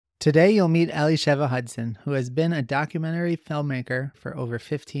Today, you'll meet Elisheva Hudson, who has been a documentary filmmaker for over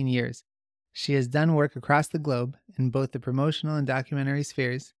 15 years. She has done work across the globe in both the promotional and documentary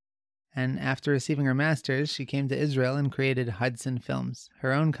spheres, and after receiving her master's, she came to Israel and created Hudson Films,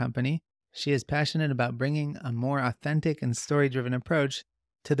 her own company. She is passionate about bringing a more authentic and story-driven approach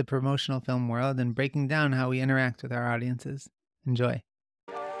to the promotional film world and breaking down how we interact with our audiences. Enjoy.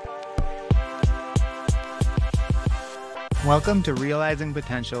 Welcome to Realizing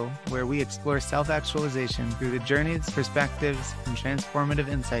Potential, where we explore self-actualization through the journeys, perspectives, and transformative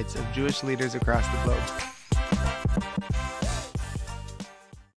insights of Jewish leaders across the globe.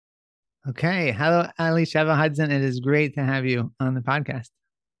 Okay. Hello, Elisheva Hudson. It is great to have you on the podcast.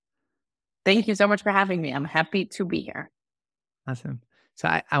 Thank you so much for having me. I'm happy to be here. Awesome. So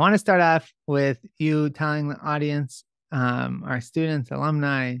I want to start off with you telling the audience, our students,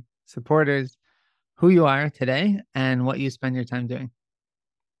 alumni, supporters, who you are today and what you spend your time doing.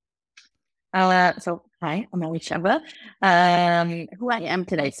 Hi, I'm Elisheva. Who I am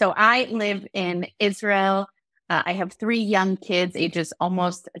today. So I live in Israel. I have 3 young kids, ages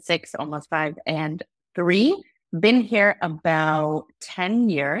almost 6, almost 5, and 3. Been here about 10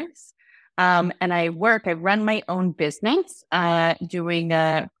 years. And I run my own business, doing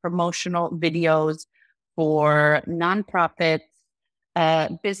promotional videos for nonprofits,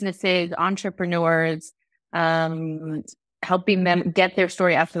 businesses, entrepreneurs, helping them get their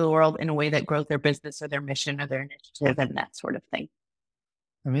story out to the world in a way that grows their business or their mission or their initiative and that sort of thing.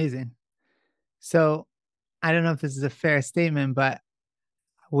 Amazing. So I don't know if this is a fair statement, but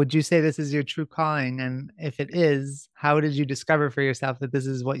would you say this is your true calling? And if it is, how did you discover for yourself that this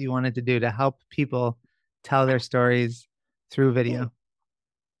is what you wanted to do to help people tell their stories through video?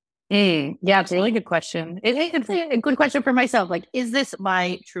 Yeah, it's a really good question. It's a good question for myself. Like, is this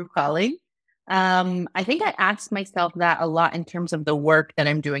my true calling? I think I asked myself that a lot in terms of the work that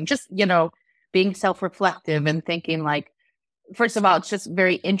I'm doing, just, being self-reflective and thinking like, first of all, it's just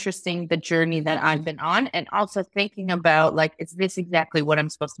very interesting, the journey that I've been on, and also thinking about like, is this exactly what I'm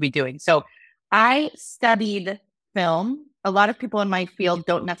supposed to be doing? So I studied film. A lot of people in my field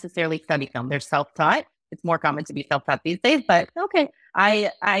don't necessarily study film. They're self-taught. It's more common to be self-taught these days, but okay.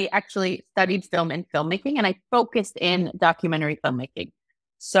 I actually studied film and filmmaking, and I focused in documentary filmmaking.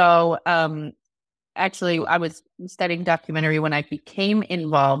 So actually, I was studying documentary when I became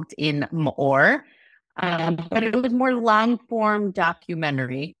involved in Meor, but it was more long-form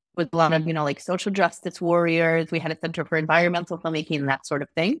documentary with a lot of, like social justice warriors. We had a Center for Environmental Filmmaking and that sort of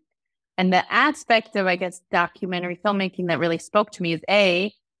thing. And the aspect of, I guess, documentary filmmaking that really spoke to me is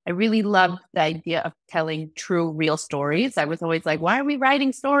I really loved the idea of telling true, real stories. I was always like, why are we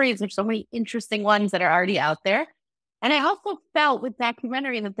writing stories? There's so many interesting ones that are already out there. And I also felt with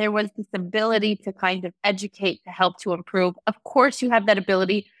documentary that there was this ability to kind of educate, to help, to improve. Of course, you have that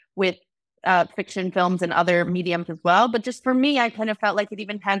ability with fiction films and other mediums as well. But just for me, I kind of felt like it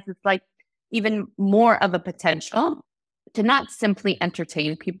even has this like even more of a potential to not simply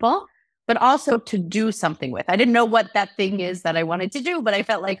entertain people, but also to do something with. I didn't know what that thing is that I wanted to do, but I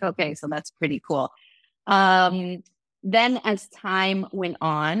felt like, okay, so that's pretty cool. Then as time went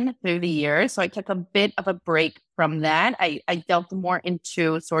on through the years, so I took a bit of a break from that. I delved more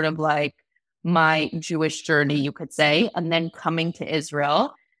into sort of like my Jewish journey, you could say, and then coming to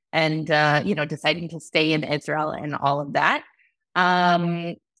Israel and, deciding to stay in Israel and all of that.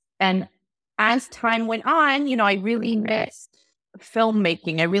 And as time went on, I really missed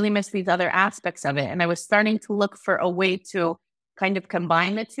filmmaking. I really missed these other aspects of it. And I was starting to look for a way to kind of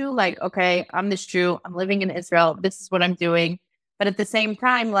combine the two. Like, okay, I'm this Jew, I'm living in Israel, this is what I'm doing. But at the same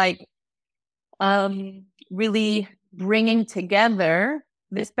time, like, really bringing together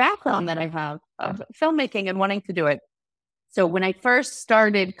this background that I have of filmmaking and wanting to do it. So when I first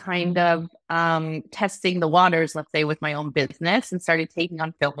started kind of testing the waters, let's say, with my own business and started taking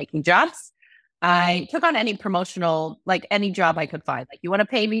on filmmaking jobs, I took on any promotional, like any job I could find. Like, you want to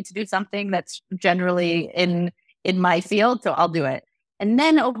pay me to do something that's generally in my field, so I'll do it. And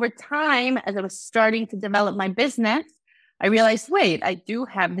then over time, as I was starting to develop my business, I realized, wait, I do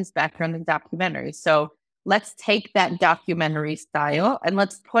have this background in documentary. So let's take that documentary style and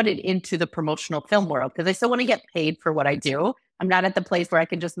let's put it into the promotional film world, because I still want to get paid for what I do. I'm not at the place where I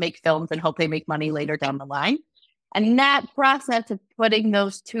can just make films and hope they make money later down the line. And that process of putting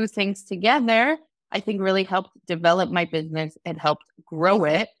those two things together, I think really helped develop my business and helped grow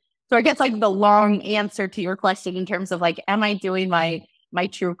it. So I guess like the long answer to your question in terms of like, am I doing my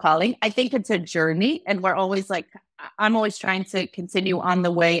true calling? I think it's a journey, and we're always like, I'm always trying to continue on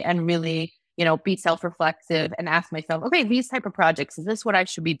the way and really, be self-reflexive and ask myself, okay, these type of projects, is this what I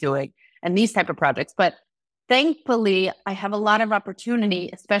should be doing? And these type of projects. But Thankfully, I have a lot of opportunity,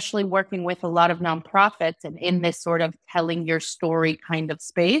 especially working with a lot of nonprofits and in this sort of telling your story kind of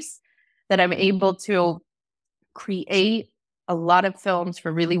space, that I'm able to create a lot of films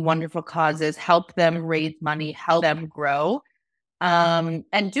for really wonderful causes, help them raise money, help them grow,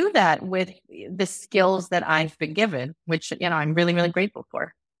 and do that with the skills that I've been given, which, I'm really, really grateful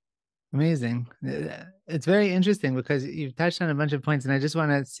for. Amazing. It's very interesting because you've touched on a bunch of points, and I just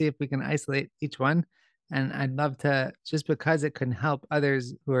want to see if we can isolate each one. And I'd love to, just because it can help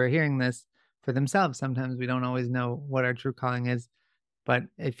others who are hearing this for themselves. Sometimes we don't always know what our true calling is, but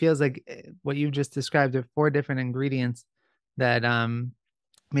it feels like what you just described are 4 different ingredients that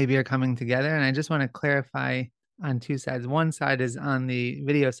maybe are coming together. And I just want to clarify on 2 sides. One side is on the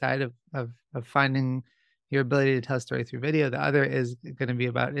video side of finding your ability to tell a story through video. The other is going to be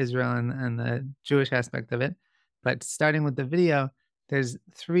about Israel and the Jewish aspect of it. But starting with the video, there's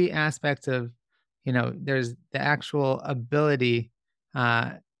 3 aspects of, there's the actual ability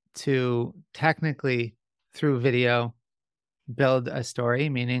to technically, through video, build a story,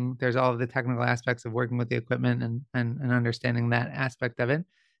 meaning there's all of the technical aspects of working with the equipment and understanding that aspect of it.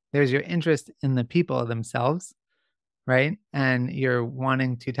 There's your interest in the people themselves, right? And you're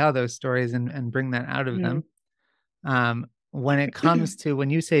wanting to tell those stories and bring that out of them. When it comes to, when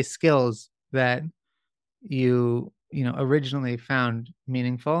you say skills that you originally found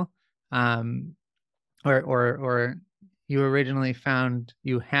meaningful, or you originally found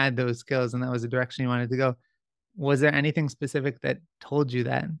you had those skills and that was the direction you wanted to go, was there anything specific that told you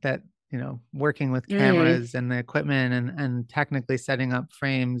that working with cameras and the equipment and technically setting up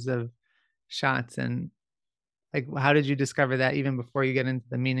frames of shots, and like, how did you discover that even before you get into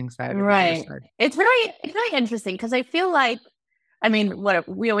the meaning side? Right. It's very interesting because I feel like, what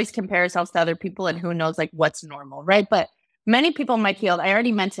we always compare ourselves to other people and who knows like what's normal, right? But many people in my field, I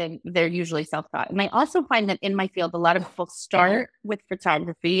already mentioned, they're usually self-taught. And I also find that in my field, a lot of people start with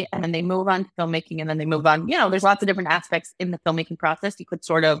photography and then they move on to filmmaking and then they move on. There's lots of different aspects in the filmmaking process you could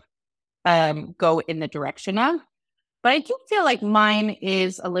sort of go in the direction of. But I do feel like mine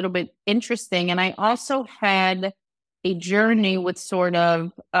is a little bit interesting. And I also had a journey with sort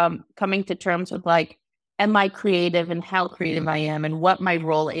of coming to terms with like, am I creative and how creative I am and what my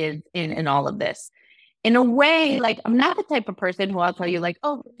role is in all of this. In a way, like, I'm not the type of person who I'll tell you like,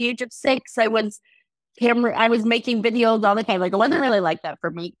 oh, at the age of 6, I was making videos all the time. Like, it wasn't really like that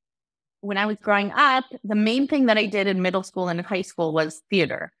for me. When I was growing up, the main thing that I did in middle school and high school was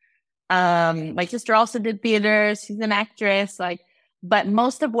theater. My sister also did theater. She's an actress, but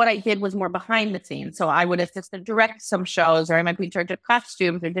most of what I did was more behind the scenes. So I would assist and direct some shows, or I might be in charge of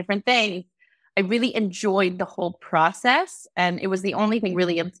costumes or different things. I really enjoyed the whole process. And it was the only thing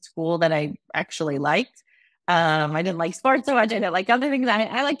really in school that I actually liked. I didn't like sports so much. I didn't like other things.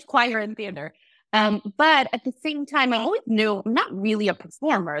 I liked choir and theater. But at the same time, I always knew I'm not really a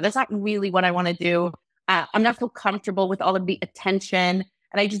performer. That's not really what I want to do. I'm not so comfortable with all of the attention.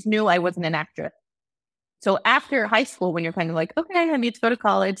 And I just knew I wasn't an actress. So after high school, when you're kind of like, okay, I need to go to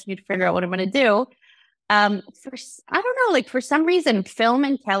college, I need to figure out what I'm going to do. I don't know, like for some reason, film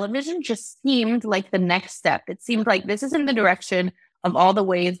and television just seemed like the next step. It seemed like this is in the direction of all the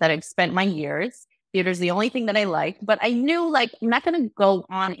ways that I've spent my years. Theater's the only thing that I like, but I knew like I'm not going to go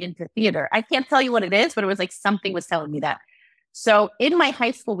on into theater. I can't tell you what it is, but it was like something was telling me that. So in my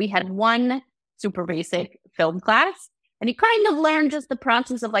high school, we had one super basic film class. And you kind of learn just the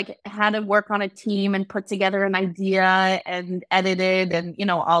process of like how to work on a team and put together an idea and edit it and,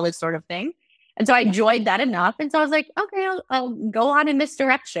 all this sort of thing. And so I enjoyed that enough. And so I was like, okay, I'll go on in this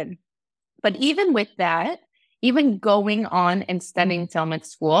direction. But even with that, even going on and studying film at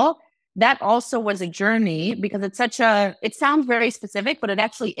school, that also was a journey because it sounds very specific, but it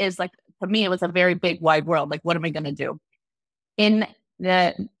actually is like, for me, it was a very big, wide world. Like, what am I going to do? In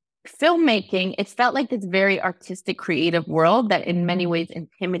the filmmaking, it felt like this very artistic, creative world that in many ways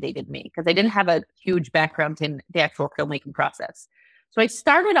intimidated me because I didn't have a huge background in the actual filmmaking process. So I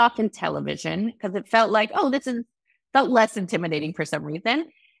started off in television because it felt like, felt less intimidating for some reason.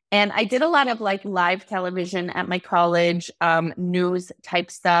 And I did a lot of like live television at my college, news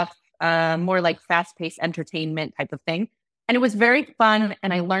type stuff, more like fast-paced entertainment type of thing. And it was very fun.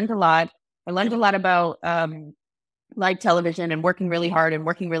 And I learned a lot. I learned a lot about live television and working really hard and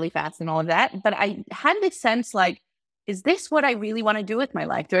working really fast and all of that. But I had this sense like, is this what I really want to do with my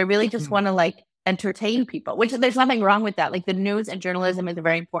life? Do I really just want to like entertain people? Which there's nothing wrong with that. Like the news and journalism is a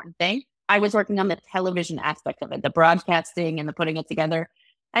very important thing. I was working on the television aspect of it, the broadcasting and the putting it together.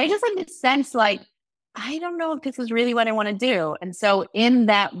 I just had this sense like, I don't know if this is really what I want to do. And so in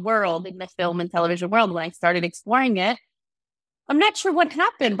that world, in the film and television world, when I started exploring it, I'm not sure what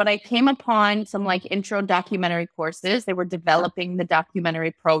happened, but I came upon some like intro documentary courses. They were developing the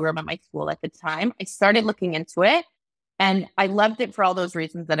documentary program at my school at the time. I started looking into it and I loved it for all those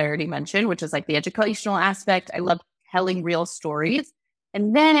reasons that I already mentioned, which is like the educational aspect. I loved telling real stories.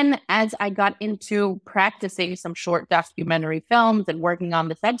 And then as I got into practicing some short documentary films and working on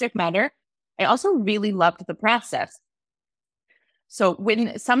the subject matter, I also really loved the process. So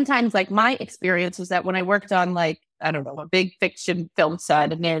when sometimes like my experience was that when I worked on like, I don't know, a big fiction film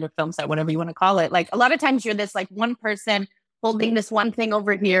set, a narrative film set, whatever you want to call it, like a lot of times you're this like one person holding this one thing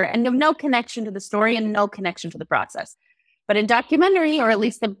over here and you have no connection to the story and no connection to the process. But in documentary, or at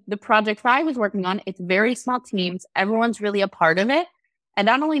least the project I was working on, it's very small teams. Everyone's really a part of it. And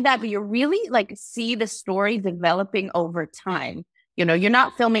not only that, but you really like see the story developing over time. You know, you're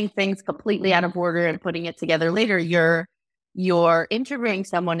not filming things completely out of order and putting it together later. You're interviewing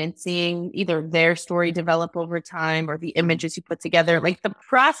someone and seeing either their story develop over time or the images you put together, like the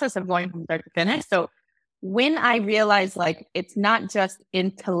process of going from start to finish. So when I realized like it's not just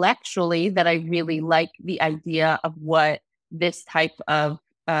intellectually that I really like the idea of what this type of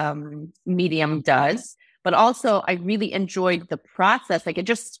medium does, but also I really enjoyed the process. Like it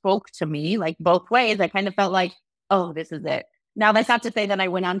just spoke to me like both ways. I kind of felt like, oh, this is it. Now, that's not to say that I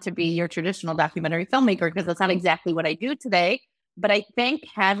went on to be your traditional documentary filmmaker, because that's not exactly what I do today. But I think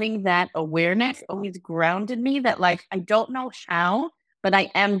having that awareness always grounded me that, like, I don't know how, but I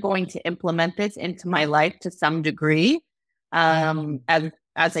am going to implement this into my life to some degree as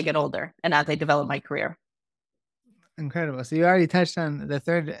I get older and as I develop my career. Incredible. So you already touched on the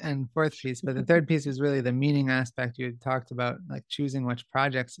third and fourth piece, but the third piece is really the meaning aspect. You had talked about like choosing which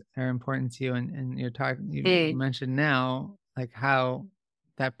projects are important to you, and you mentioned now like how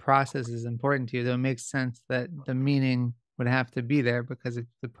that process is important to you. So it makes sense that the meaning would have to be there, because if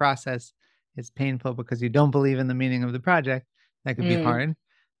the process is painful because you don't believe in the meaning of the project, that could be hard.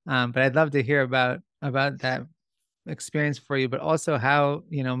 But I'd love to hear about that experience for you, but also how,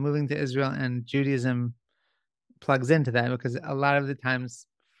 you know, moving to Israel and Judaism plugs into that, because a lot of the times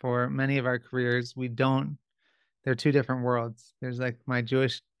for many of our careers, they're two different worlds. There's like my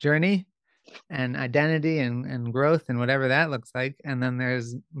Jewish journey and identity and growth and whatever that looks like. And then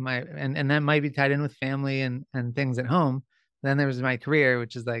there's and that might be tied in with family and things at home. Then there's my career,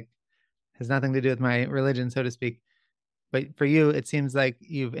 which is like, has nothing to do with my religion, so to speak. But for you, it seems like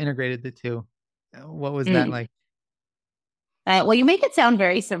you've integrated the two. What was that like? Well, you make it sound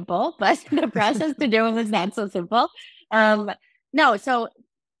very simple, but the process to do it was not so simple. No, so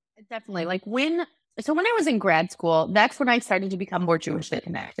definitely like when I was in grad school, that's when I started to become more Jewishly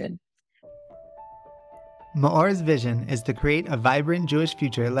connected. Meor's vision is to create a vibrant Jewish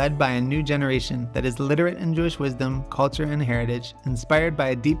future led by a new generation that is literate in Jewish wisdom, culture, and heritage, inspired by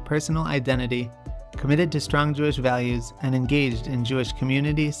a deep personal identity, committed to strong Jewish values, and engaged in Jewish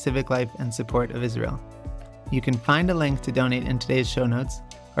community, civic life, and support of Israel. You can find a link to donate in today's show notes,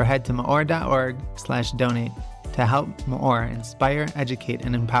 or head to meor.org/donate to help Meor inspire, educate,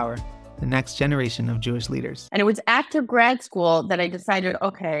 and empower the next generation of Jewish leaders. And it was after grad school that I decided,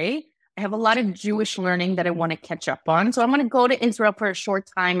 okay, I have a lot of Jewish learning that I want to catch up on. So I'm going to go to Israel for a short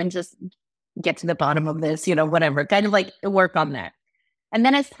time and just get to the bottom of this, you know, whatever, kind of like work on that. And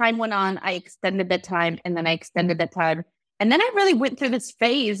then as time went on, I extended that time, and then I extended that time. And then I really went through this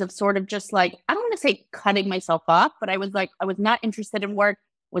phase of sort of just like, I don't want to say cutting myself off, but I was like, I was not interested in work,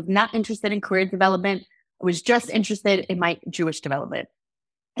 was not interested in career development. I was just interested in my Jewish development.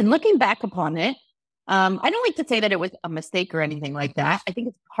 And looking back upon it, I don't like to say that it was a mistake or anything like that. I think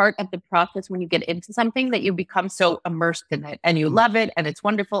it's part of the process when you get into something that you become so immersed in it and you love it and it's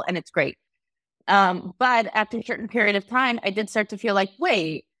wonderful and it's great. But after a certain period of time, I did start to feel like,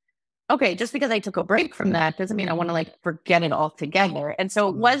 wait, okay, just because I took a break from that doesn't mean I want to like forget it altogether. And so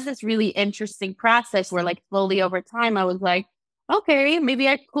it was this really interesting process where like slowly over time, I was like, okay, maybe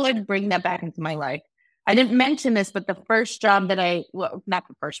I could bring that back into my life. I didn't mention this, but the first job that not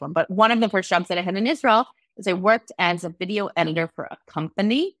the first one, but one of the first jobs that I had in Israel is I worked as a video editor for a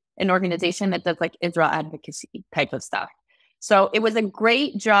company, an organization that does like Israel advocacy type of stuff. So it was a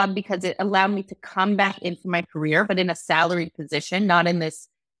great job because it allowed me to come back into my career, but in a salaried position, not in this,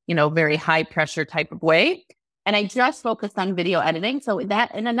 you know, very high pressure type of way. And I just focused on video editing. So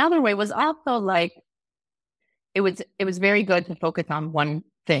that in another way was also like, it was very good to focus on one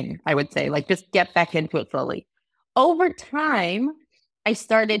thing, I would say, like just get back into it slowly. Over time, I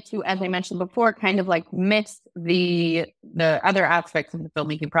started to, as I mentioned before, kind of like miss the other aspects of the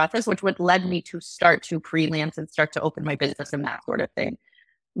filmmaking process, which would led me to start to freelance and start to open my business and that sort of thing.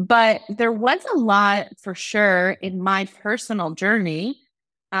 But there was a lot for sure in my personal journey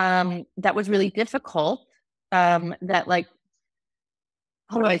that was really difficult, that like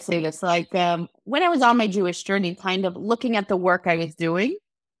how do I say this? Like, when I was on my Jewish journey, kind of looking at the work I was doing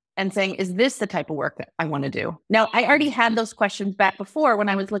and saying, is this the type of work that I want to do? Now, I already had those questions back before when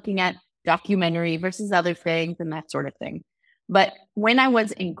I was looking at documentary versus other things and that sort of thing. But when I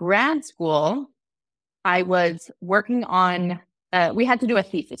was in grad school, I was working on, we had to do a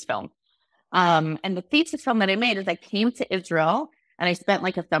thesis film. And the thesis film that I made is I came to Israel and I spent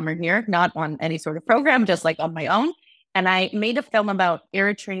like a summer here, not on any sort of program, just like on my own. And I made a film about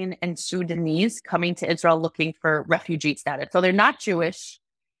Eritrean and Sudanese coming to Israel looking for refugee status. So they're not Jewish.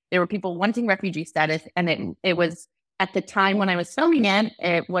 There were people wanting refugee status. And it was, at the time when I was filming it,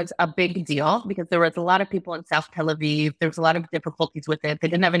 it was a big deal because there was a lot of people in South Tel Aviv. There was a lot of difficulties with it. They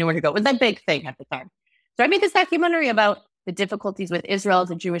didn't have anywhere to go. It was a big thing at the time. So I made this documentary about the difficulties with Israel as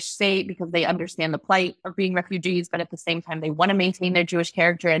a Jewish state because they understand the plight of being refugees, but at the same time, they want to maintain their Jewish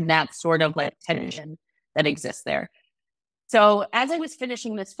character and that sort of like tension that exists there. So as I was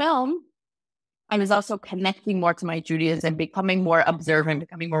finishing this film, I was also connecting more to my Judaism, becoming more observant,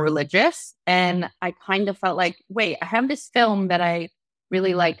 becoming more religious. And I kind of felt like, wait, I have this film that I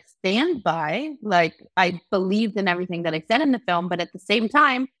really like stand by. Like I believed in everything that I said in the film, but at the same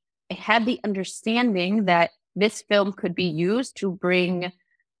time, I had the understanding that this film could be used to bring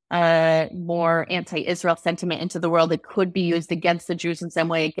more anti-Israel sentiment into the world. It could be used against the Jews in some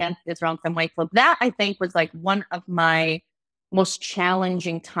way, against Israel in some way. So that I think was like one of my most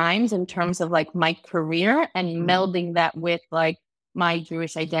challenging times in terms of like my career and melding that with like my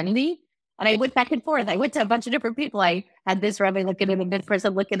Jewish identity. And I went back and forth. I went to a bunch of different people. I had this rabbi look at it and this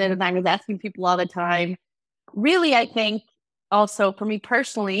person look at it, and I was asking people all the time. Really, I think also for me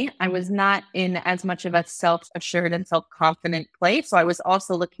personally, I was not in as much of a self-assured and self-confident place. So I was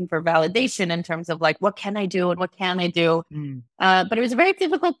also looking for validation in terms of like, what can I do and what can I do? But it was a very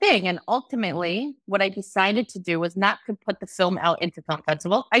difficult thing. And ultimately, what I decided to do was not to put the film out into film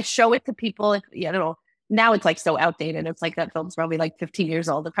festival. I show it to people, you know, now it's like so outdated. It's like that film's probably like 15 years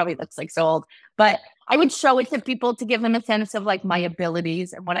old. It probably looks like so old. But I would show it to people to give them a sense of like my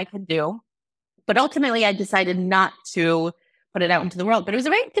abilities and what I could do. But ultimately, I decided not to put it out into the world. But it was a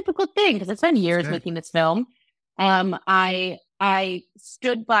very difficult thing because I spent years making this film. I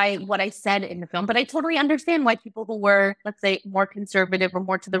stood by what I said in the film, but I totally understand why people who were, let's say, more conservative or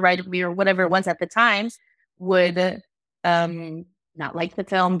more to the right of me or whatever it was at the time would not like the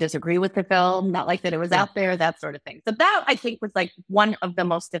film, disagree with the film, not like that it was out there, that sort of thing. So that I think was like one of the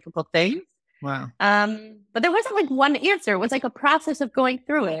most difficult things. Wow. But there wasn't like one answer. It was like a process of going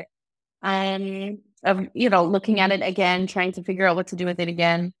through it. Of, you know, looking at it again, trying to figure out what to do with it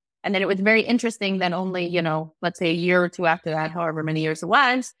again. And then it was very interesting that only, you know, let's say a year or two after that, however many years it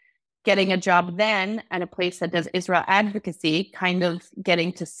was, getting a job then at a place that does Israel advocacy, kind of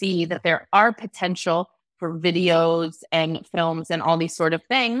getting to see that there are potential for videos and films and all these sort of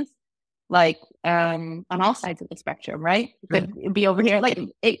things, like on all sides of the spectrum, right? You could be over here. Like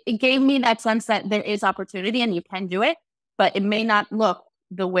it gave me that sense that there is opportunity and you can do it, but it may not look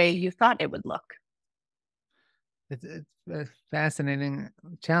the way you thought it would look. It's a fascinating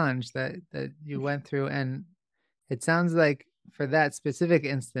challenge that you went through. And it sounds like for that specific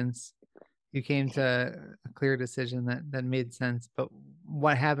instance, you came to a clear decision that made sense. But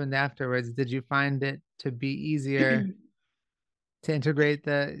what happened afterwards? Did you find it to be easier to integrate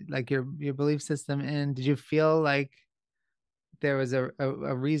your belief system in? Did you feel like there was a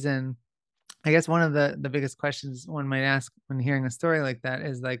reason? I guess one of the biggest questions one might ask when hearing a story like that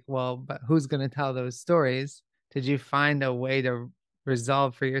is like, well, but who's going to tell those stories? Did you find a way to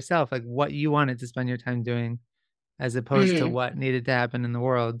resolve for yourself, like what you wanted to spend your time doing as opposed to what needed to happen in the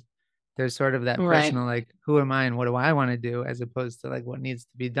world? There's sort of that personal, like, who am I and what do I want to do, as opposed to like what needs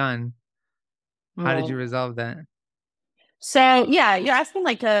to be done. How did you resolve that? So yeah, you're asking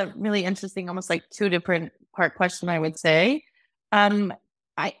like a really interesting, almost like two different part question, I would say.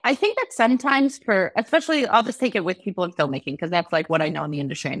 I think that sometimes especially I'll just take it with people in filmmaking, because that's like what I know in the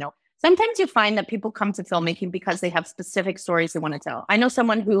industry. I know sometimes you find that people come to filmmaking because they have specific stories they want to tell. I know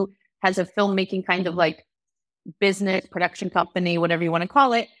someone who has a filmmaking kind of like business, production company, whatever you want to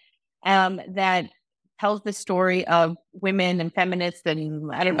call it, that tells the story of women and feminists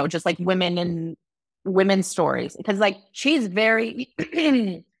and I don't know, just like women and women's stories. Because like she's very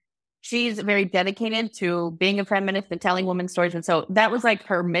dedicated to being a feminist and telling women's stories. And so that was like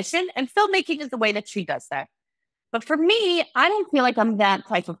her mission. And filmmaking is the way that she does that. But for me, I don't feel like I'm that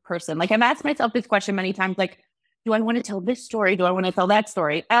type of person. Like I've asked myself this question many times, like, do I want to tell this story? Do I want to tell that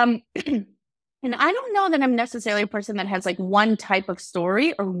story? And I don't know that I'm necessarily a person that has like one type of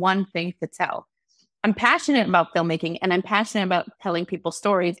story or one thing to tell. I'm passionate about filmmaking and I'm passionate about telling people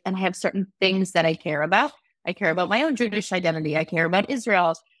stories, and I have certain things that I care about. I care about my own Jewish identity. I care about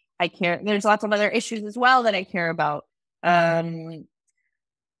Israel. There's lots of other issues as well that I care about.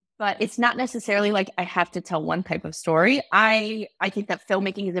 But it's not necessarily like I have to tell one type of story. I think that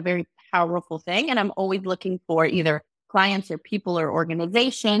filmmaking is a very powerful thing. And I'm always looking for either clients or people or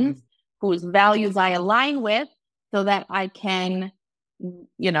organizations whose values I align with so that I can,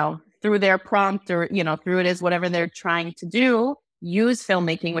 through their prompt or, through it is whatever they're trying to do, use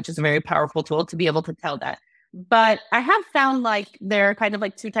filmmaking, which is a very powerful tool to be able to tell that. But I have found like there are kind of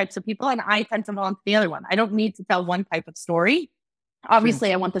like two types of people, and I tend to fall into the other one. I don't need to tell one type of story.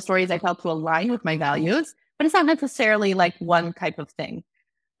 Obviously, I want the stories I tell to align with my values, but it's not necessarily like one type of thing.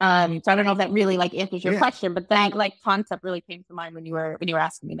 So I don't know if that really like answers your question, but that like concept really came to mind when you were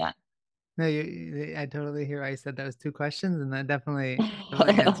asking me that. No, I totally hear why you said those two questions, and that definitely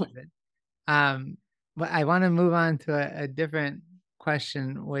answers it. But I want to move on to a different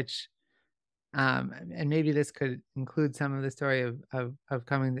question, which, and maybe this could include some of the story of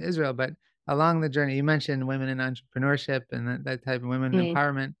coming to Israel, but along the journey, you mentioned women in entrepreneurship and that type of women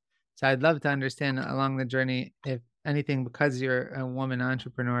empowerment. So I'd love to understand along the journey, if anything, because you're a woman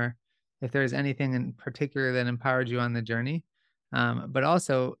entrepreneur, if there's anything in particular that empowered you on the journey, but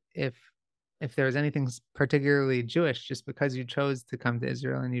also if there's anything particularly Jewish, just because you chose to come to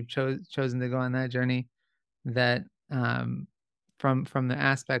Israel and you've chosen to go on that journey, that from the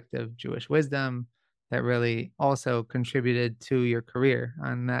aspect of Jewish wisdom that really also contributed to your career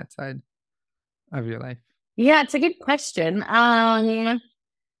on that side of your life? Yeah, it's a good question.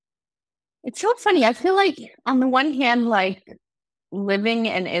 It's so funny. I feel like on the one hand, like living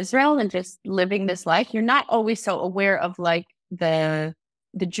in Israel and just living this life, you're not always so aware of like the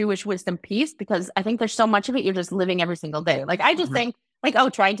Jewish wisdom piece, because I think there's so much of it you're just living every single day. Like I just think like, oh,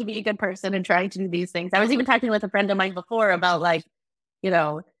 trying to be a good person and trying to do these things. I was even talking with a friend of mine before about like,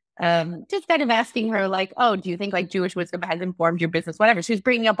 just kind of asking her like, oh, do you think like Jewish wisdom has informed your business? Whatever. She was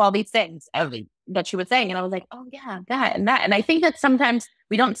bringing up all these things that she was saying. And I was like, oh yeah, that and that. And I think that sometimes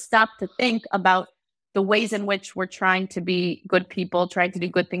we don't stop to think about the ways in which we're trying to be good people, trying to do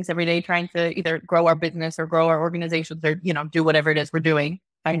good things every day, trying to either grow our business or grow our organizations or, do whatever it is we're doing,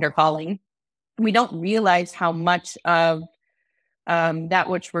 find our calling. We don't realize how much of that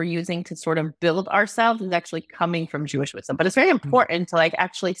which we're using to sort of build ourselves is actually coming from Jewish wisdom. But it's very important to like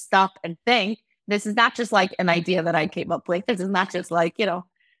actually stop and think, this is not just like an idea that I came up with. This is not just like, it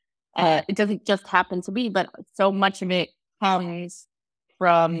doesn't just happen to be, but so much of it comes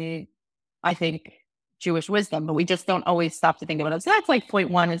from, I think, Jewish wisdom, but we just don't always stop to think about it. So that's like point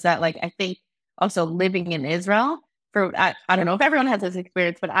one, is that like, I think also living in Israel I don't know if everyone has this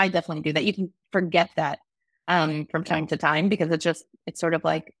experience, but I definitely do that. You can forget that from time to time, because it's sort of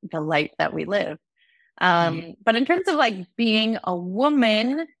like the life that we live. But in terms of like being a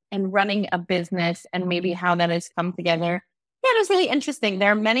woman and running a business and maybe how that has come together, yeah, it was really interesting.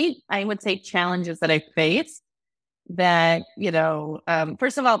 There are many, I would say, challenges that I faced that,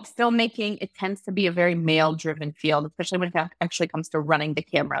 first of all, filmmaking, it tends to be a very male-driven field, especially when it actually comes to running the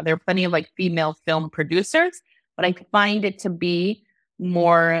camera. There are plenty of like female film producers, but I find it to be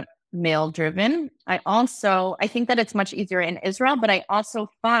more male-driven. I think that it's much easier in Israel, but I also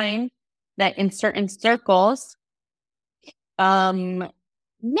find that in certain circles, not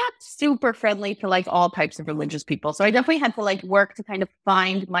super friendly to like all types of religious people. So I definitely had to like work to kind of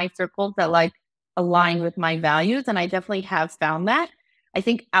find my circles that like align with my values. And I definitely have found that. I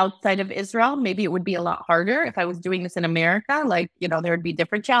think outside of Israel, maybe it would be a lot harder if I was doing this in America. Like, there would be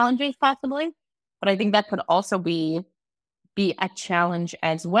different challenges possibly, but I think that could also be a challenge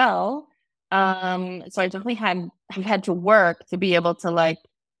as well. So I definitely have had to work to be able to like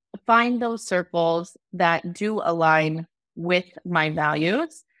find those circles that do align with my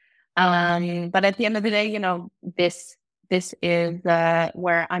values. But at the end of the day, this is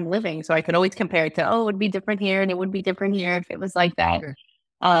where I'm living. So I could always compare it to, it would be different here and it would be different here if it was like that. Sure.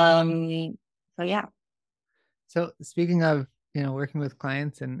 So yeah. So speaking of, working with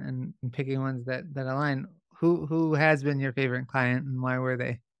clients and picking ones that align, who has been your favorite client and why were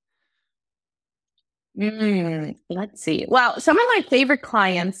they? Let's see. Well, some of my favorite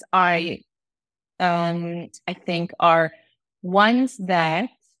clients I think are ones that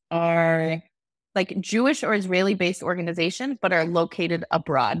are like Jewish or Israeli based organizations, but are located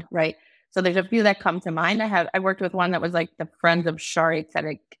abroad, right? So there's a few that come to mind. I worked with one that was like the Friends of Shaare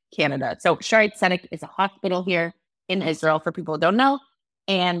Zedek Canada. So Shaare Zedek is a hospital here in Israel, for people who don't know,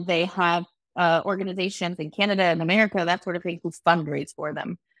 and they have organizations in Canada and America, that sort of thing, who fundraise for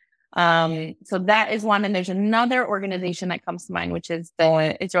them. So that is one. And there's another organization that comes to mind, which is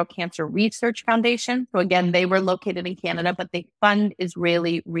the Israel Cancer Research Foundation. So again, they were located in Canada, but they fund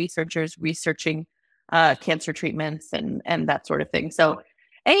Israeli researchers researching cancer treatments and that sort of thing. So,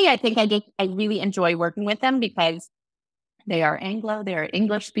 I think I really enjoy working with them because they are Anglo, they are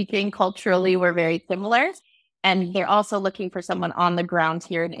English speaking. Culturally, we're very similar. And they're also looking for someone on the ground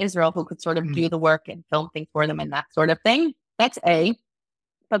here in Israel who could sort of do the work and film things for them and that sort of thing. That's A.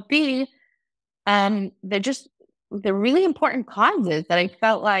 But B, they're really important causes that I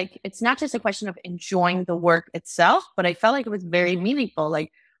felt like it's not just a question of enjoying the work itself, but I felt like it was very meaningful.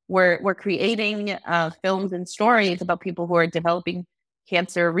 Like we're creating films and stories about people who are developing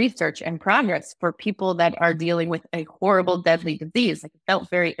cancer research and progress for people that are dealing with a horrible, deadly disease. Like it felt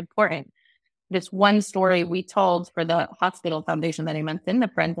very important. This one story we told for the hospital foundation that I mentioned, the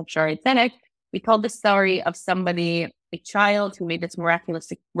Friends of Shari Tzedek, we told the story of somebody, a child who made this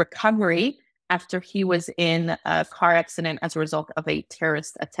miraculous recovery after he was in a car accident as a result of a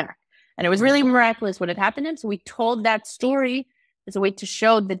terrorist attack. And it was really miraculous what had happened to him. So we told that story as a way to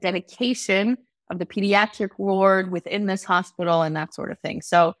show the dedication of the pediatric ward within this hospital and that sort of thing.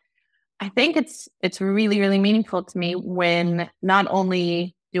 So I think it's really, really meaningful to me when not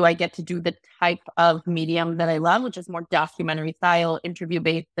only do I get to do the type of medium that I love, which is more documentary style,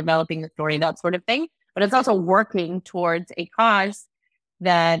 interview-based, developing the story, that sort of thing, but it's also working towards a cause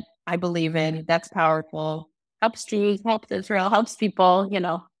that I believe in, that's powerful, helps Jews, helps Israel, helps people,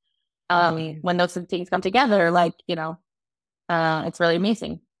 when those things come together, it's really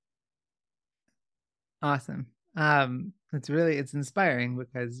amazing. Awesome. It's inspiring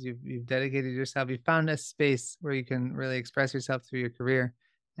because you've dedicated yourself. You found a space where you can really express yourself through your career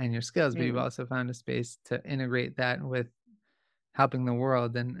and your skills, but you've also found a space to integrate that with helping the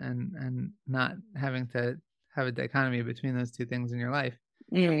world and not having to have a dichotomy between those two things in your life.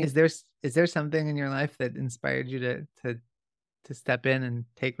 Is there something in your life that inspired you to step in and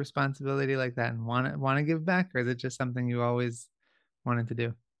take responsibility like that and want to give back, or is it just something you always wanted to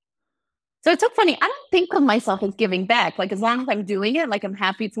do? So it's so funny. I don't think of myself as giving back. Like as long as I'm doing it, like I'm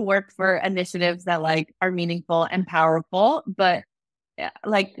happy to work for initiatives that like are meaningful and powerful. But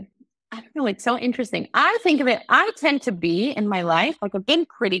like, I don't know, it's so interesting. I think of it, I tend to be in my life, like I've been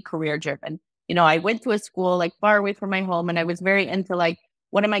pretty career driven. I went to a school like far away from my home and I was very into like,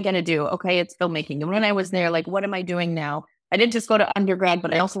 what am I going to do? Okay, it's filmmaking. And when I was there, like, what am I doing now? I didn't just go to undergrad,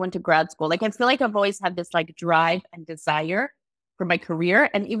 but I also went to grad school. Like, I feel like I've always had this like drive and desire for my career.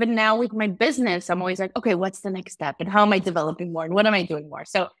 And even now with my business, I'm always like, okay, what's the next step? And how am I developing more? And what am I doing more?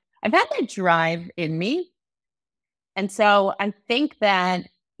 So I've had that drive in me. And so I think that,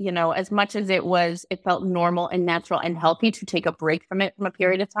 as much as it felt normal and natural and healthy to take a break from it from a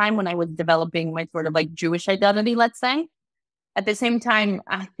period of time when I was developing my sort of like Jewish identity, let's say. At the same time,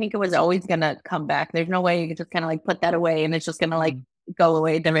 I think it was always going to come back. There's no way you can just kind of like put that away and it's just going to like go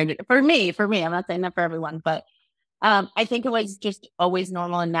away. For me, I'm not saying that for everyone, but I think it was just always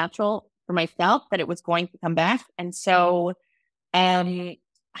normal and natural for myself that it was going to come back. And so I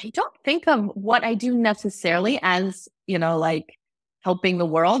don't think of what I do necessarily as, like helping the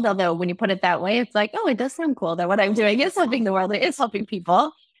world. Although when you put it that way, it's like, oh, it does sound cool that what I'm doing is helping the world. It is helping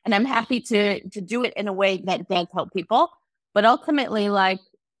people. And I'm happy to do it in a way that does help people. But ultimately, like,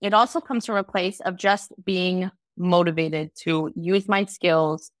 it also comes from a place of just being motivated to use my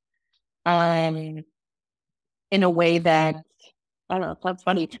skills in a way that, I don't know, that's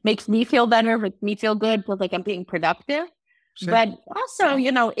funny, makes me feel better, makes me feel good, feels like I'm being productive. Sure. But also,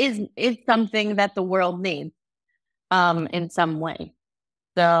 is something that the world needs in some way.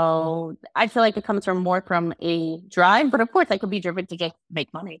 So I feel like it comes more from a drive. But of course, I could be driven to just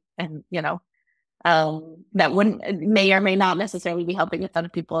make money and, that may or may not necessarily be helping a ton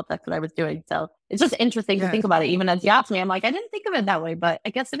of people if that's what I was doing. So it's just interesting to think about it. Even as you asked me, I'm like, I didn't think of it that way, but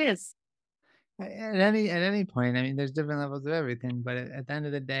I guess it is. At any point, I mean, there's different levels of everything, but at the end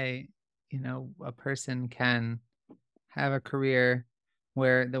of the day, a person can have a career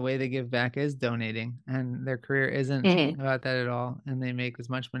where the way they give back is donating, and their career isn't about that at all, and they make as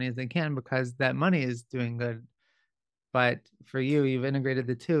much money as they can because that money is doing good. But for you, you've integrated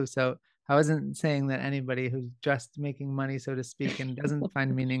the two. So I wasn't saying that anybody who's just making money, so to speak, and doesn't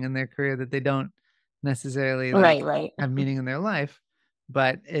find meaning in their career, that they don't necessarily right. have meaning in their life.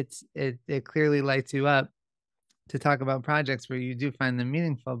 But it clearly lights you up to talk about projects where you do find them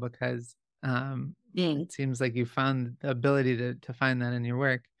meaningful because it seems like you found the ability to find that in your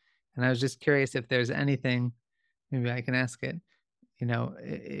work. And I was just curious if there's anything, maybe I can ask it,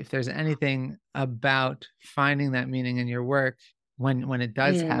 if there's anything about finding that meaning in your work when it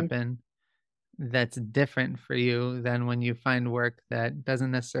does happen that's different for you than when you find work that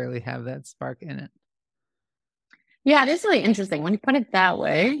doesn't necessarily have that spark in it. Yeah, it is really interesting when you put it that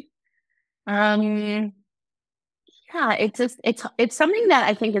way. Yeah, it's something that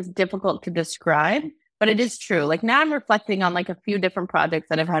I think is difficult to describe But it is true. Like now I'm reflecting on like a few different projects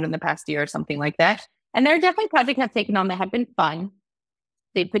that I've had in the past year or something like that. And there are definitely projects I've taken on that have been fun.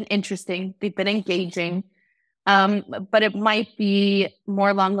 They've been interesting. They've been engaging. But it might be more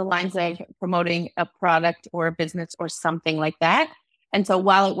along the lines of promoting a product or a business or something like that. And so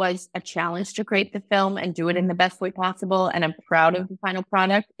while it was a challenge to create the film and do it in the best way possible, and I'm proud of the final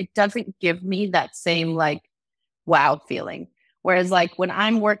product, it doesn't give me that same like wow feeling. Whereas like when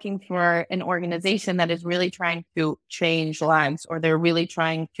I'm working for an organization that is really trying to change lives, or they're really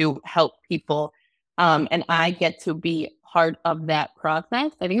trying to help people, and I get to be part of that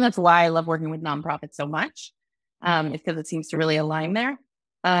process. I think that's why I love working with nonprofits so much. It's because it seems to really align there.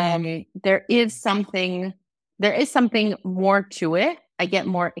 There is something more to it. I get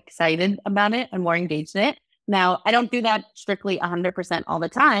more excited about it and more engaged in it. Now, I don't do that strictly 100% all the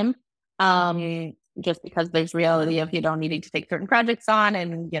time, just because there's reality of, needing to take certain projects on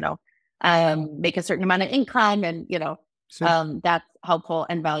and, make a certain amount of income and, that's helpful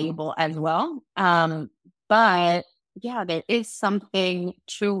and valuable as well. But yeah, there is something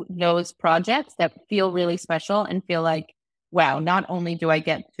to those projects that feel really special and feel like, wow, not only do I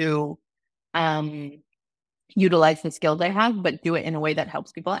get to utilize the skills I have, but do it in a way that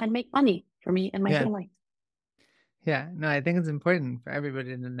helps people and make money for me and my family. Yeah, no, I think it's important for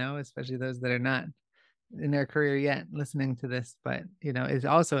everybody to know, especially those that are not in their career yet listening to this, but it's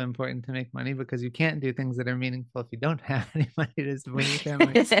also important to make money, because you can't do things that are meaningful if you don't have any money to support your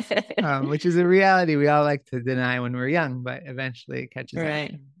family, which is a reality we all like to deny when we're young, but eventually it catches up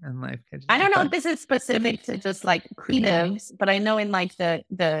and life catches up. I don't know if this is specific to just like creatives, but I know in like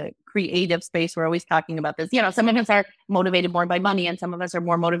the creative space, we're always talking about this. Some of us are motivated more by money and some of us are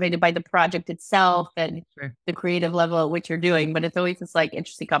more motivated by the project itself and the creative level at which you're doing. But it's always this like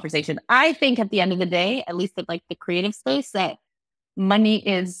interesting conversation. I think at the end of the day, at least in like the creative space, that money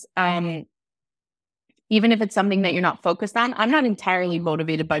is, even if it's something that you're not focused on. I'm not entirely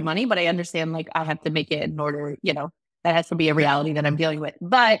motivated by money, but I understand like I have to make it in order, that has to be a reality that I'm dealing with.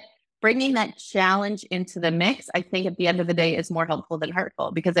 But bringing that challenge into the mix, I think at the end of the day is more helpful than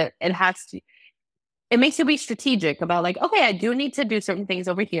hurtful, because it makes you be strategic about like, okay, I do need to do certain things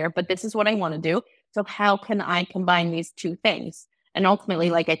over here, but this is what I want to do. So how can I combine these two things? And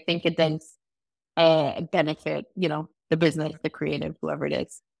ultimately, like, I think it does benefit, the business, the creative, whoever it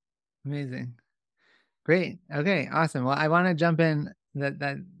is. Amazing. Great. Okay. Awesome. Well, I want to jump in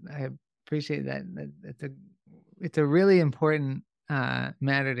that I appreciate that it's a really important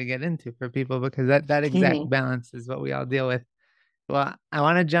matter to get into for people, because that exact balance is what we all deal with. Well, I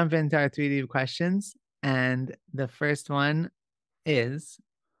want to jump into our 3D questions, and the first one is,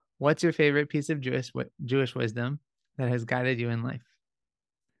 what's your favorite piece of Jewish wisdom that has guided you in life?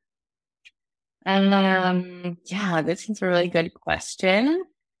 Yeah, this is a really good question.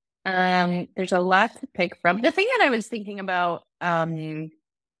 There's a lot to pick from. The thing that I was thinking about that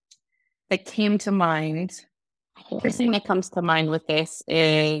came to mind, the first thing that comes to mind with this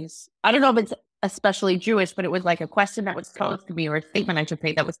is, I don't know if it's especially Jewish, but it was like a question that was posed to me, or a statement I should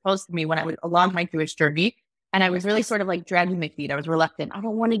say, that was posed to me when I was along my Jewish journey. And I was really sort of like dragging my feet. I was reluctant. I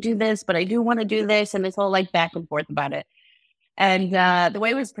don't want to do this, but I do want to do this. And this whole like back and forth about it. And the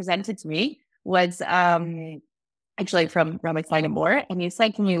way it was presented to me was actually from Rabbi Meor. And he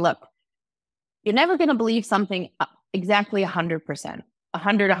said to me, look, you're never going to believe something exactly 100%.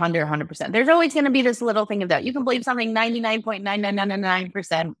 100%. There's always going to be this little thing of doubt. You can believe something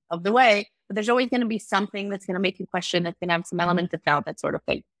 99.9999% of the way, but there's always going to be something that's going to make you question, that's going to have some element of doubt, that sort of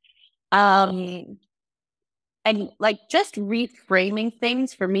thing. And like just reframing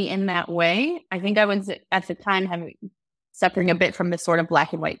things for me in that way, I think I was at the time suffering a bit from this sort of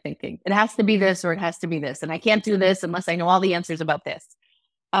black and white thinking. It has to be this or it has to be this. And I can't do this unless I know all the answers about this.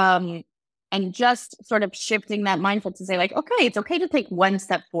 And just sort of shifting that mindset to say like, okay, it's okay to take one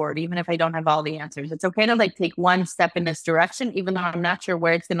step forward, even if I don't have all the answers. It's okay to like take one step in this direction, even though I'm not sure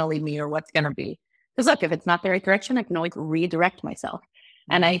where it's going to lead me or what's going to be. Because look, if it's not the right direction, I can always redirect myself.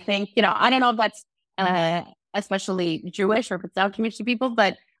 And I think, I don't know if that's especially Jewish or if it's out community people,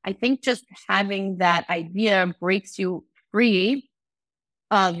 but I think just having that idea breaks you free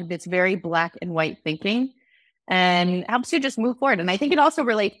of this very black and white thinking and helps you just move forward. And I think it also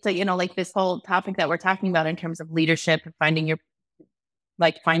relates to, like this whole topic that we're talking about in terms of leadership and finding your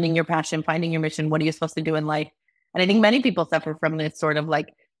passion, finding your mission. What are you supposed to do in life? And I think many people suffer from this sort of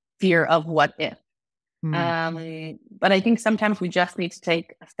like fear of what if. But I think sometimes we just need to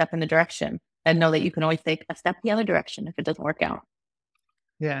take a step in the direction and know that you can always take a step the other direction if it doesn't work out.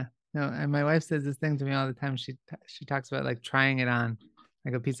 Yeah. No, and my wife says this thing to me all the time. She talks about like trying it on,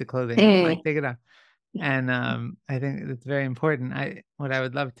 like a piece of clothing. Like, take it off. And I think it's very important. What I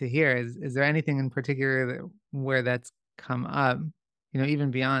would love to hear is there anything in particular where that's come up,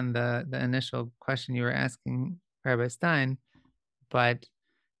 even beyond the initial question you were asking Rabbi Stein, but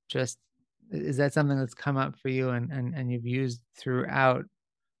just is that something that's come up for you and you've used throughout,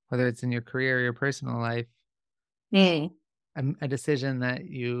 whether it's in your career or your personal life, a decision that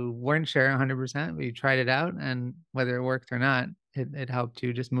you weren't sure 100%, but you tried it out, and whether it worked or not, it helped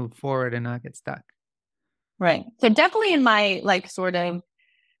you just move forward and not get stuck. Right. So definitely in my sort of,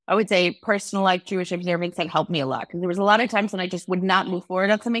 I would say, personal life, Jewish observance had helped me a lot, because there was a lot of times when I just would not move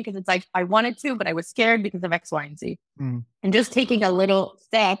forward on something because it's like I wanted to, but I was scared because of X, Y, and Z. And just taking a little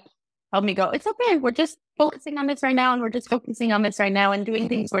step helped me go, it's okay. We're just focusing on this right now, and we're just focusing on this right now, and doing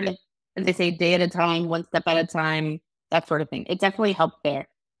things sort of, as they say, day at a time, one step at a time, that sort of thing. It definitely helped there.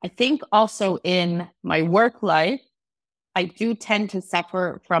 I think also in my work life, I do tend to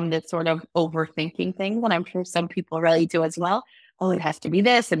suffer from this sort of overthinking thing that I'm sure some people really do as well. Oh, it has to be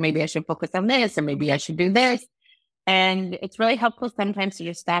this, and maybe I should focus on this, and maybe I should do this. And it's really helpful sometimes to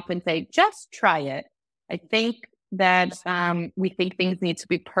just stop and say, just try it. I think that we think things need to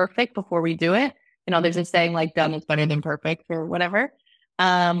be perfect before we do it. There's a saying like done is better than perfect or whatever.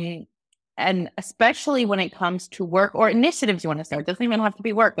 And especially when it comes to work or initiatives you want to start, it doesn't even have to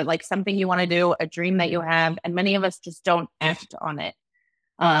be work, but like something you want to do, a dream that you have. And many of us just don't act on it.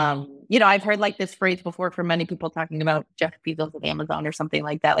 I've heard like this phrase before from many people talking about Jeff Bezos at Amazon or something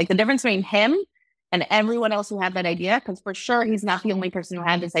like that. Like the difference between him and everyone else who had that idea, because for sure he's not the only person who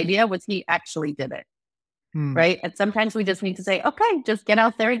had this idea, was he actually did it. Right. And sometimes we just need to say, okay, just get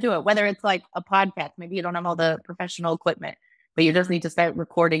out there and do it. Whether it's like a podcast, maybe you don't have all the professional equipment, but you just need to start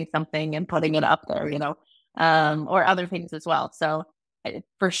recording something and putting it up there, or other things as well. So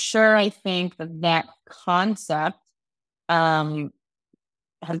for sure, I think that concept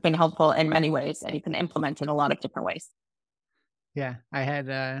has been helpful in many ways, and you can implement in a lot of different ways. Yeah, I had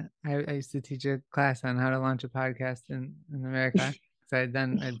I used to teach a class on how to launch a podcast in America. So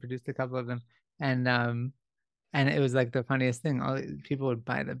I'd produced a couple of them, and it was like the funniest thing. All people would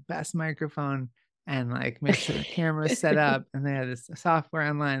buy the best microphone and like make sure the camera was set up, and they had this software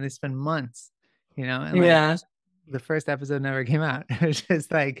online. They spend months, and like the first episode never came out. It was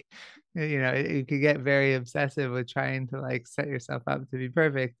just like, you could get very obsessive with trying to like set yourself up to be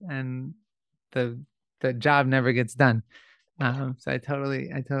perfect, and the job never gets done. So I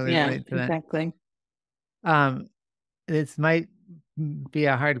totally relate to that. Exactly. This might be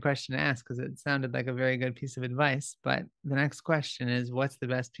a hard question to ask because it sounded like a very good piece of advice, but the next question is, what's the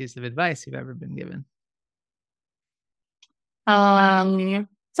best piece of advice you've ever been given?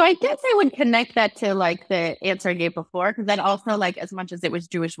 So I guess I would connect that to like the answer I gave before, because that also, like, as much as it was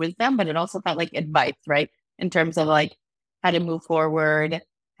Jewish wisdom, but it also felt like advice, right? In terms of like how to move forward,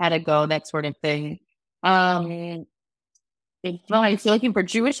 how to go, that sort of thing. Advice, you're looking for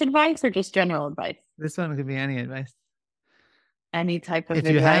Jewish advice or just general advice? This one could be any advice. Any type of advice.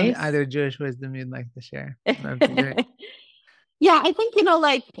 If you have either Jewish wisdom you'd like to share, that'd be great. Yeah, I think,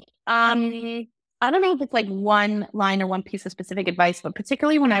 I don't know if it's like one line or one piece of specific advice, but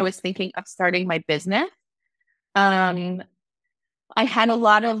particularly when I was thinking of starting my business, I had a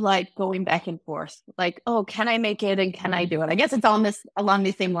lot of like going back and forth, like, oh, can I make it and can I do it? I guess it's along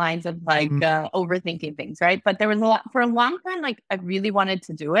the same lines of like overthinking things, right? But there was for a long time, like I really wanted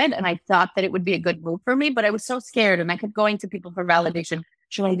to do it, and I thought that it would be a good move for me, but I was so scared, and I kept going to people for validation.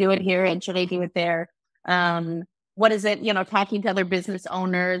 Should I do it here and should I do it there? What is it? Talking to other business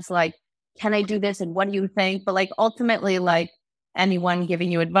owners, like, can I do this and what do you think? But like ultimately, like anyone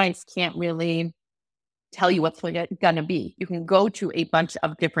giving you advice can't really tell you what's going to be. You can go to a bunch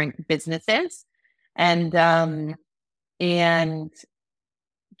of different businesses and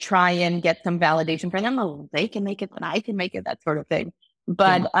try and get some validation for them. Oh, they can make it, then I can make it, that sort of thing.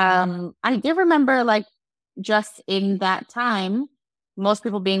 But I do remember, like, just in that time, most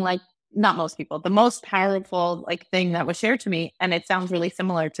people being like, not most people, the most powerful like thing that was shared to me, and it sounds really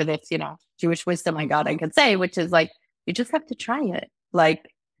similar to this, Jewish wisdom I could say, which is like, you just have to try it. Like,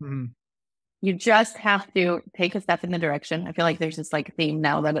 you just have to take a step in the direction. I feel like there's this like theme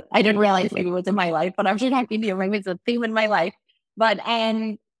now that I didn't realize maybe was in my life, but I'm sure talking to you, maybe it's a theme in my life. But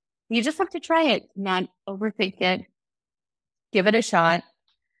you just have to try it, not overthink it, give it a shot.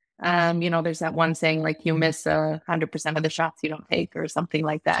 There's that one saying, like, you miss 100% of the shots you don't take, or something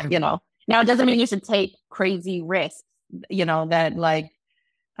like that. Now it doesn't mean you should take crazy risks, that like,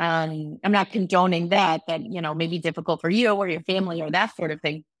 I'm not condoning that may be difficult for you or your family or that sort of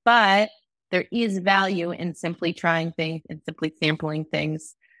thing, but there is value in simply trying things and simply sampling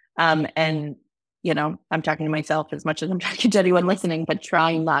things, and I'm talking to myself as much as I'm talking to anyone listening, but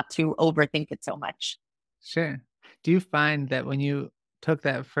trying not to overthink it so much. Sure. Do you find that when you took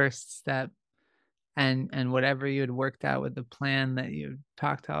that first step and whatever you had worked out with the plan that you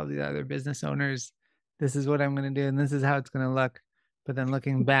talked to all the other business owners, this is what I'm going to do and this is how it's going to look. But then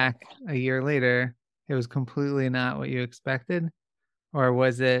looking back a year later, it was completely not what you expected? Or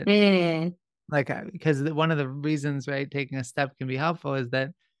was it like, because one of the reasons, right, taking a step can be helpful is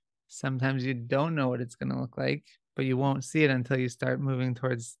that sometimes you don't know what it's going to look like, but you won't see it until you start moving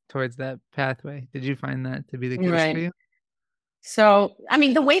towards that pathway. Did you find that to be the case for Right. you? So, I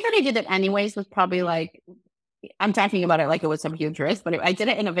mean, the way that I did it anyways was probably like, I'm talking about it like it was some huge risk, but I did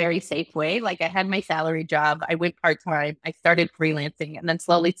it in a very safe way. Like I had my salary job, I went part-time, I started freelancing, and then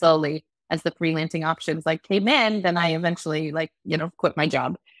slowly, as the freelancing options like came in, then I eventually quit my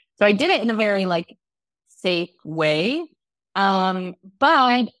job. So I did it in a very like safe way.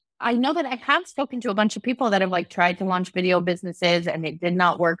 But I know that I have spoken to a bunch of people that have like tried to launch video businesses and it did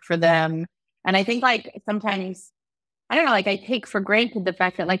not work for them. And I think like sometimes, I don't know, like I take for granted the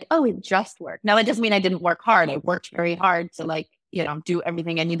fact that like, oh, it just worked. Now, that doesn't mean I didn't work hard. I worked very hard to like, do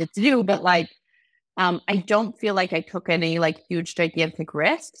everything I needed to do. But like, I don't feel like I took any like huge, gigantic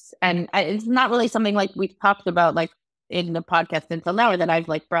risks. And it's not really something like we've talked about like in the podcast until now or that I've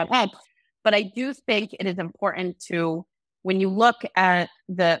like brought up. But I do think it is important to, when you look at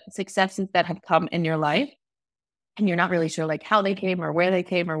the successes that have come in your life and you're not really sure like how they came or where they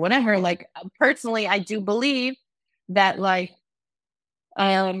came or whatever, like personally, I do believe that like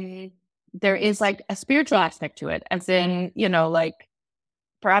there is like a spiritual aspect to it, as in, like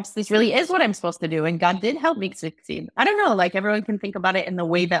perhaps this really is what I'm supposed to do and God did help me succeed. I don't know, like everyone can think about it in the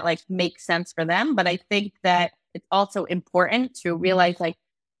way that like makes sense for them, but I think that it's also important to realize like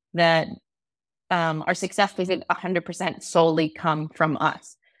that our success doesn't 100% solely come from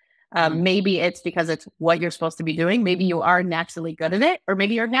us. Maybe it's because it's what you're supposed to be doing. Maybe you are naturally good at it, or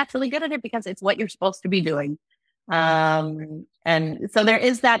maybe you're naturally good at it because it's what you're supposed to be doing. And so there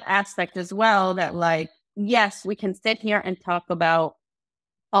is that aspect as well that like, yes, we can sit here and talk about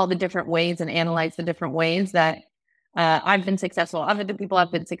all the different ways and analyze the different ways that I've been successful, other people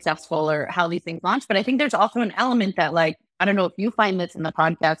have been successful, or how these things launch. But I think there's also an element that like, I don't know if you find this in the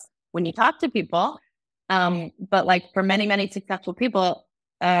podcast when you talk to people, but like for many, many successful people,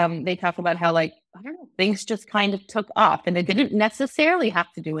 they talk about how like, I don't know, things just kind of took off and it didn't necessarily have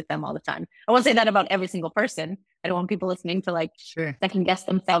to do with them all the time. I won't say that about every single person. I don't want people listening to like second guess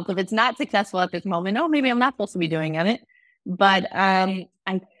themselves. If it's not successful at this moment, oh, maybe I'm not supposed to be doing it. But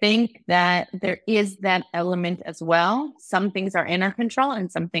I think that there is that element as well. Some things are in our control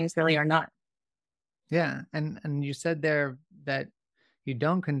and some things really are not. Yeah. And you said there that you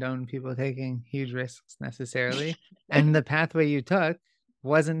don't condone people taking huge risks necessarily. And the pathway you took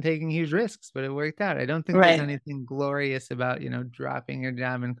wasn't taking huge risks, but it worked out. I don't think there's anything glorious about, dropping your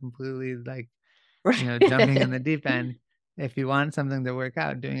job and completely like, jumping in the deep end. If you want something to work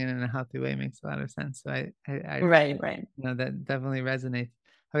out, doing it in a healthy way makes a lot of sense. So I right. That definitely resonates.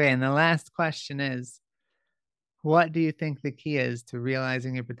 Okay. And the last question is, what do you think the key is to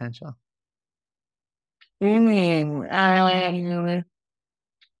realizing your potential? I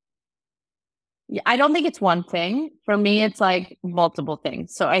don't think it's one thing. For me, it's like multiple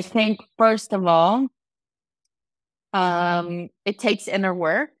things. So I think first of all, it takes inner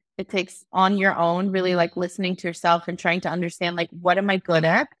work. It takes on your own, really like listening to yourself and trying to understand like, what am I good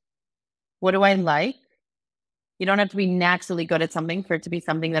at? What do I like? You don't have to be naturally good at something for it to be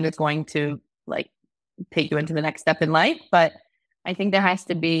something that is going to like take you into the next step in life. But I think there has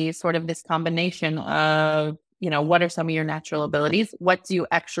to be sort of this combination of, what are some of your natural abilities? What do you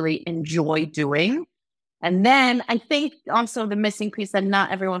actually enjoy doing? And then I think also the missing piece that not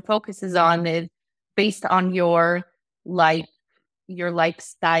everyone focuses on is based on your life, your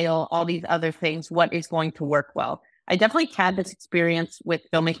lifestyle, all these other things, what is going to work well. I definitely had this experience with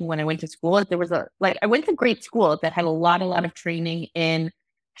filmmaking when I went to school. There was I went to great school that had a lot of training in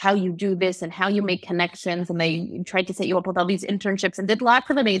how you do this and how you make connections. And they tried to set you up with all these internships and did lots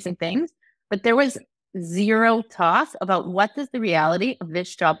of amazing things. But there was zero toss about what does the reality of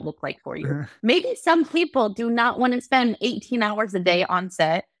this job look like for you. Maybe some people do not want to spend 18 hours a day on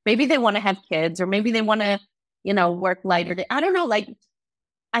set. Maybe they want to have kids, or maybe they want to, work lighter. I don't know. Like,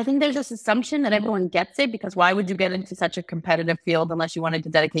 I think there's this assumption that everyone gets it, because why would you get into such a competitive field unless you wanted to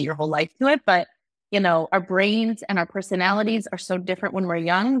dedicate your whole life to it? But, our brains and our personalities are so different when we're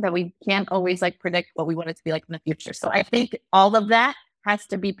young that we can't always like predict what we want it to be like in the future. So I think all of that has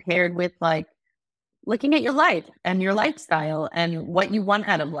to be paired with like looking at your life and your lifestyle and what you want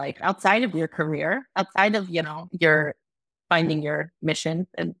out of life outside of your career, outside of, your finding your mission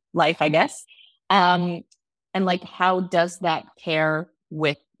in life, I guess. And like, how does that pair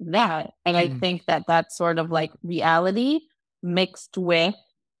with that? And I think that that's sort of like reality mixed with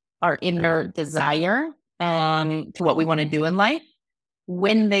our inner desire to what we want to do in life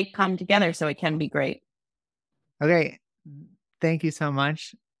when they come together. So it can be great. Okay. Thank you so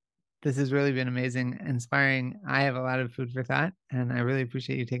much. This has really been amazing, inspiring. I have a lot of food for thought, and I really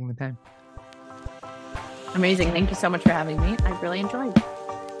appreciate you taking the time. Amazing. Thank you so much for having me. I really enjoyed it.